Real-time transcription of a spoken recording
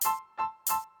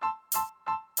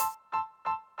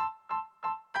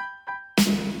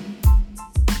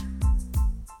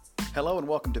Hello and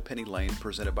welcome to Penny Lane,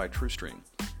 presented by TrueStream.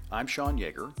 I'm Sean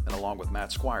Yeager, and along with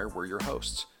Matt Squire, we're your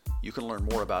hosts. You can learn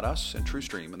more about us and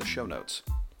TrueStream in the show notes.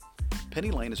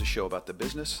 Penny Lane is a show about the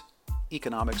business,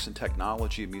 economics, and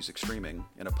technology of music streaming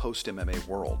in a post-MMA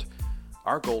world.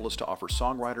 Our goal is to offer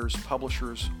songwriters,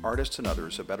 publishers, artists, and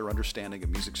others a better understanding of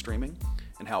music streaming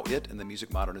and how it and the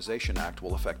Music Modernization Act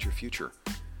will affect your future.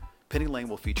 Penny Lane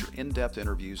will feature in-depth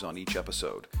interviews on each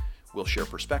episode. We'll share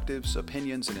perspectives,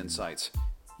 opinions, and insights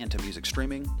into music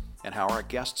streaming and how our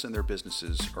guests and their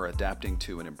businesses are adapting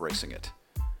to and embracing it.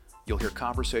 You'll hear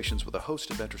conversations with a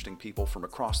host of interesting people from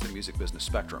across the music business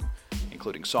spectrum,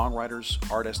 including songwriters,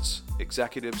 artists,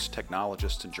 executives,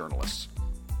 technologists, and journalists.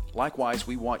 Likewise,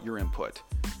 we want your input.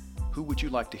 Who would you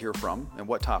like to hear from, and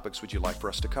what topics would you like for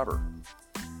us to cover?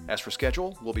 As for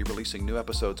schedule, we'll be releasing new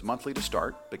episodes monthly to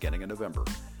start, beginning in November.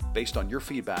 Based on your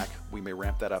feedback, we may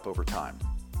ramp that up over time.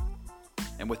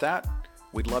 And with that,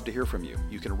 we'd love to hear from you.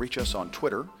 You can reach us on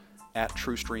Twitter at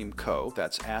TrueStreamCo,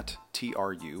 that's at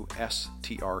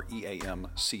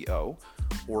TRUSTREAMCO,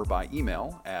 or by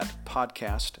email at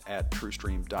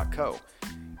podcast@TrueStream.co.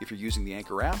 If you're using the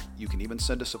Anchor app, you can even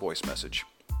send us a voice message.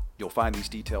 You'll find these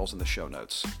details in the show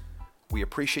notes. We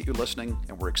appreciate you listening,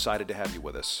 and we're excited to have you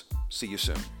with us. See you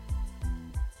soon.